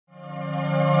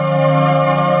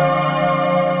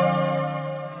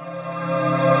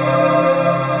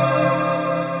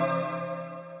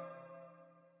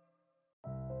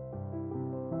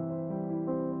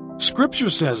Scripture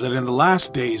says that in the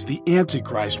last days the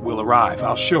Antichrist will arrive.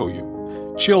 I'll show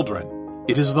you. Children,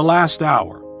 it is the last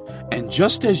hour. And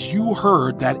just as you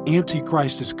heard that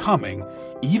Antichrist is coming,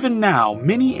 even now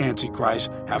many Antichrists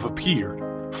have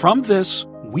appeared. From this,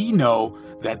 we know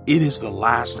that it is the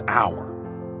last hour.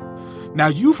 Now,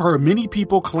 you've heard many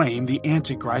people claim the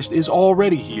Antichrist is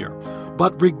already here.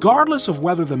 But regardless of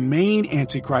whether the main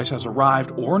Antichrist has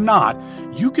arrived or not,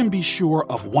 you can be sure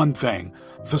of one thing.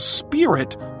 The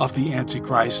spirit of the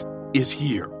Antichrist is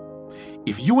here.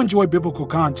 If you enjoy biblical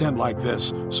content like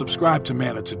this, subscribe to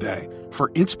Manna today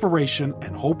for inspiration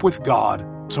and hope with God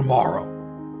tomorrow.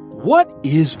 What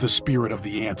is the spirit of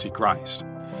the Antichrist?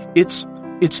 It's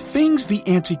things the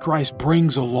Antichrist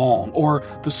brings along, or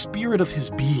the spirit of his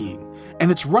being,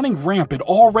 and it's running rampant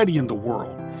already in the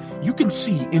world. You can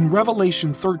see in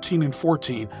Revelation 13 and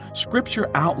 14, Scripture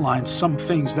outlines some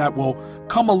things that will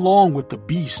come along with the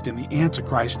beast and the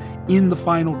Antichrist in the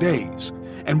final days.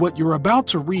 And what you're about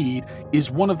to read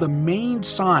is one of the main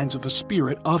signs of the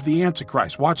spirit of the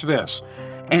Antichrist. Watch this.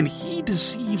 And he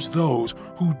deceives those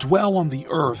who dwell on the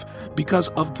earth because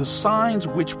of the signs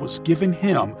which was given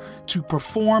him to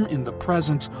perform in the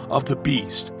presence of the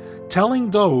beast,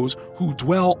 telling those who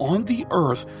dwell on the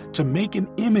earth to make an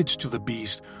image to the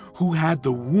beast who had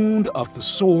the wound of the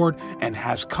sword and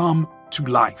has come to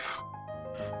life.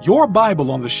 Your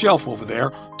Bible on the shelf over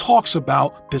there talks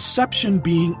about deception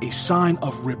being a sign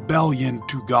of rebellion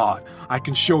to God. I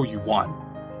can show you one.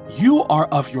 You are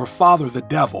of your father the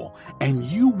devil, and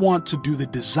you want to do the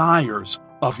desires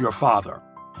of your father.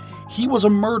 He was a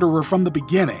murderer from the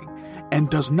beginning and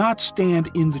does not stand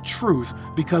in the truth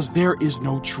because there is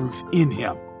no truth in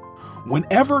him.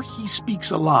 Whenever he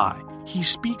speaks a lie, he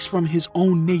speaks from his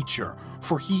own nature,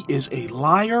 for he is a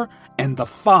liar and the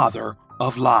father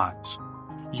of lies.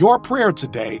 Your prayer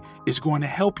today is going to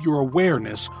help your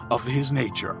awareness of his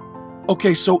nature.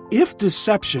 Okay, so if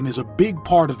deception is a big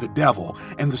part of the devil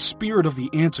and the spirit of the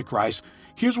Antichrist,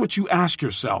 here's what you ask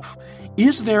yourself.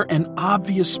 Is there an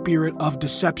obvious spirit of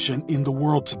deception in the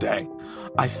world today?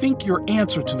 I think your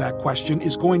answer to that question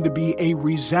is going to be a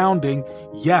resounding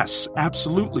yes,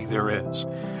 absolutely there is.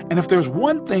 And if there's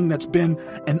one thing that's been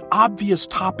an obvious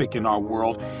topic in our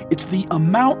world, it's the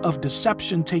amount of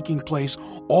deception taking place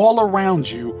all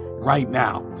around you right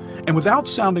now. And without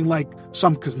sounding like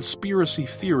some conspiracy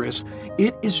theorist,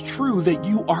 it is true that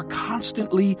you are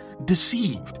constantly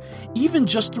deceived. Even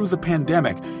just through the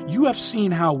pandemic, you have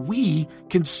seen how we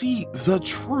can see the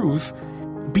truth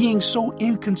being so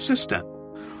inconsistent.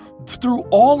 Through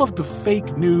all of the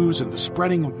fake news and the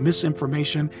spreading of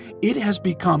misinformation, it has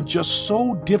become just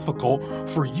so difficult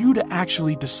for you to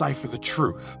actually decipher the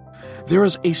truth. There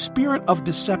is a spirit of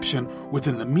deception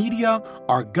within the media,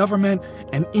 our government,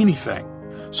 and anything.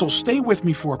 So stay with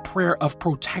me for a prayer of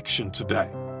protection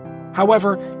today.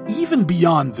 However, even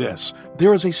beyond this,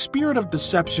 there is a spirit of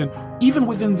deception even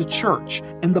within the church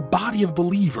and the body of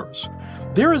believers.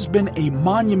 There has been a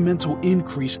monumental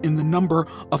increase in the number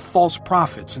of false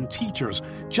prophets and teachers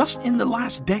just in the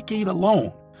last decade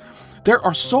alone. There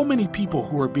are so many people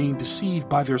who are being deceived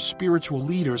by their spiritual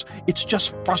leaders, it's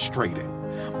just frustrating.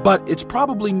 But it's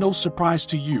probably no surprise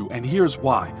to you, and here's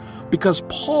why. Because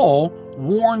Paul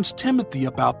warns Timothy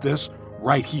about this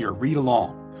right here. Read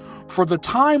along. For the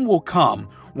time will come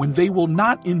when they will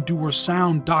not endure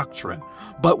sound doctrine,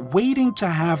 but waiting to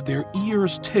have their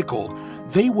ears tickled,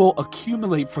 they will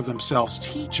accumulate for themselves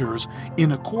teachers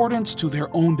in accordance to their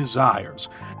own desires,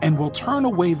 and will turn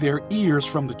away their ears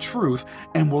from the truth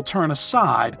and will turn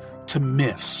aside to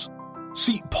myths.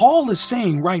 See, Paul is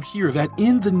saying right here that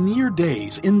in the near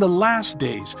days, in the last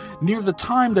days, near the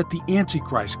time that the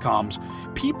Antichrist comes,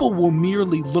 people will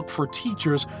merely look for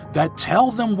teachers that tell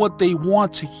them what they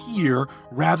want to hear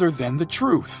rather than the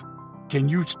truth. Can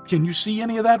you see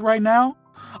any of that right now?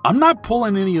 I'm not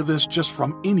pulling any of this just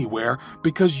from anywhere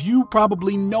because you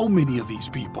probably know many of these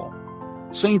people.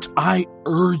 Saints, I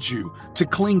urge you to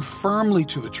cling firmly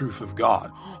to the truth of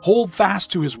God. Hold fast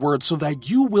to his word so that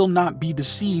you will not be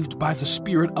deceived by the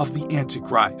spirit of the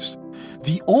Antichrist.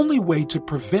 The only way to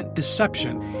prevent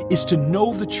deception is to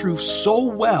know the truth so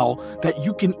well that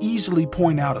you can easily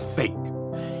point out a fake.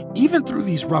 Even through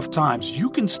these rough times, you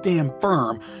can stand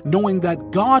firm knowing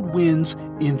that God wins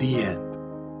in the end.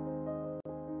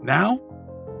 Now,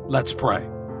 let's pray.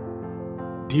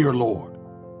 Dear Lord,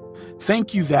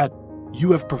 thank you that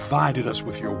you have provided us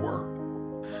with your word.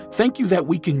 Thank you that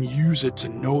we can use it to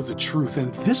know the truth,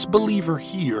 and this believer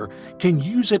here can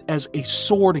use it as a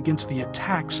sword against the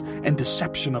attacks and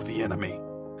deception of the enemy.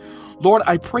 Lord,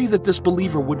 I pray that this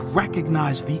believer would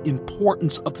recognize the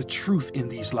importance of the truth in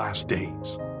these last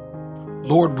days.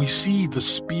 Lord, we see the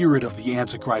spirit of the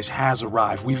Antichrist has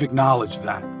arrived. We've acknowledged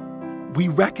that. We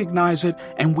recognize it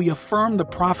and we affirm the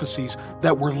prophecies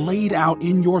that were laid out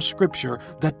in your scripture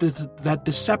that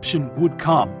deception would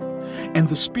come. And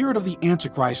the spirit of the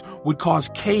Antichrist would cause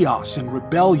chaos and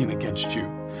rebellion against you.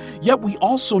 Yet we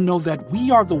also know that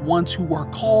we are the ones who are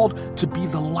called to be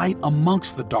the light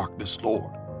amongst the darkness, Lord.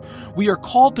 We are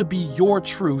called to be your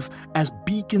truth as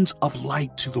beacons of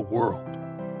light to the world.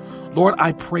 Lord,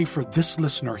 I pray for this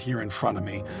listener here in front of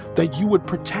me, that you would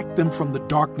protect them from the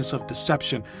darkness of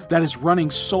deception that is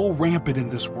running so rampant in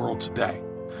this world today.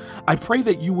 I pray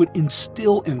that you would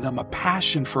instill in them a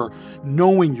passion for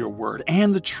knowing your word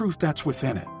and the truth that's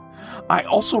within it. I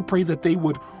also pray that they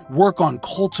would work on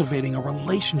cultivating a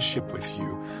relationship with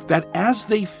you, that as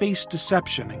they face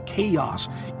deception and chaos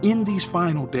in these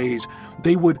final days,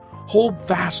 they would hold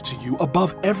fast to you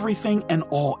above everything and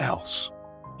all else.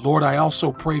 Lord, I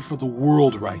also pray for the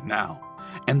world right now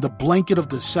and the blanket of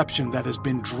deception that has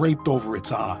been draped over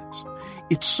its eyes.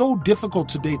 It's so difficult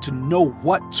today to know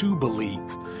what to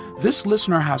believe. This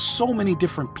listener has so many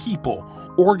different people,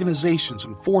 organizations,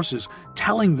 and forces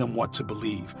telling them what to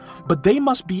believe, but they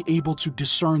must be able to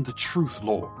discern the truth,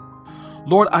 Lord.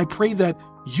 Lord, I pray that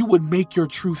you would make your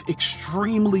truth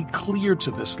extremely clear to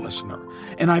this listener.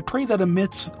 And I pray that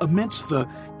amidst the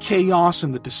chaos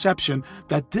and the deception,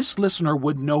 that this listener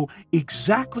would know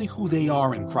exactly who they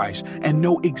are in Christ and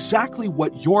know exactly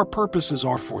what your purposes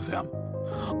are for them.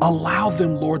 Allow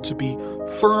them, Lord, to be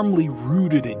firmly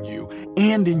rooted in you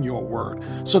and in your word,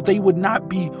 so they would not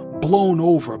be blown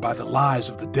over by the lies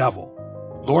of the devil.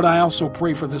 Lord, I also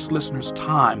pray for this listener's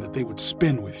time that they would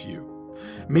spend with you.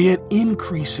 May it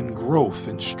increase in growth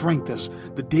and strength as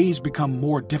the days become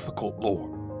more difficult,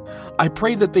 Lord. I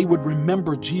pray that they would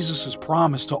remember Jesus'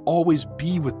 promise to always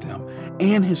be with them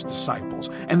and his disciples,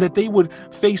 and that they would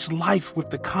face life with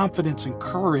the confidence and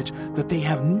courage that they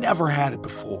have never had it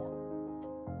before.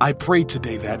 I pray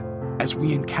today that as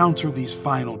we encounter these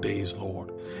final days,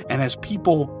 Lord, and as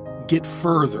people get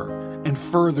further and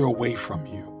further away from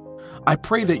you, I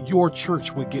pray that your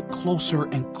church would get closer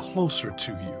and closer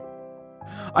to you.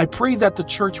 I pray that the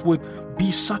church would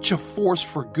be such a force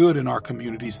for good in our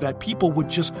communities that people would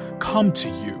just come to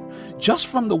you, just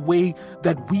from the way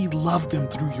that we love them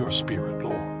through your Spirit,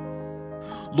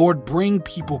 Lord. Lord, bring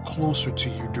people closer to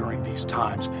you during these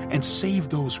times and save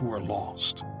those who are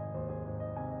lost.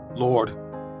 Lord,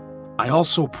 I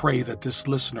also pray that this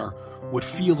listener would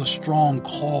feel a strong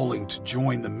calling to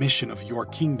join the mission of your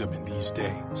kingdom in these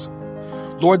days.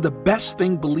 Lord, the best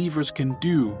thing believers can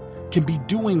be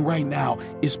doing right now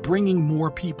is bringing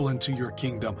more people into your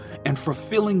kingdom and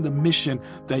fulfilling the mission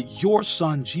that your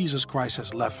Son, Jesus Christ,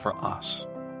 has left for us.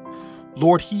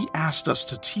 Lord, he asked us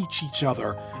to teach each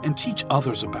other and teach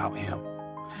others about him,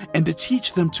 and to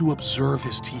teach them to observe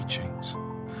his teachings.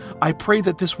 I pray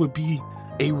that this would be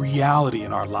a reality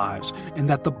in our lives, and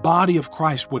that the body of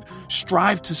Christ would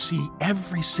strive to see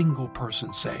every single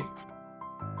person saved.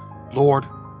 Lord,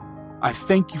 I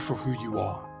thank you for who you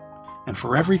are and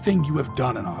for everything you have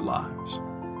done in our lives.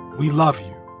 We love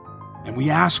you, and we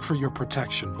ask for your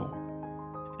protection, Lord.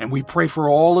 And we pray for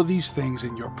all of these things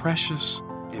in your precious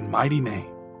and mighty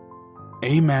name.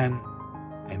 Amen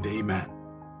and amen.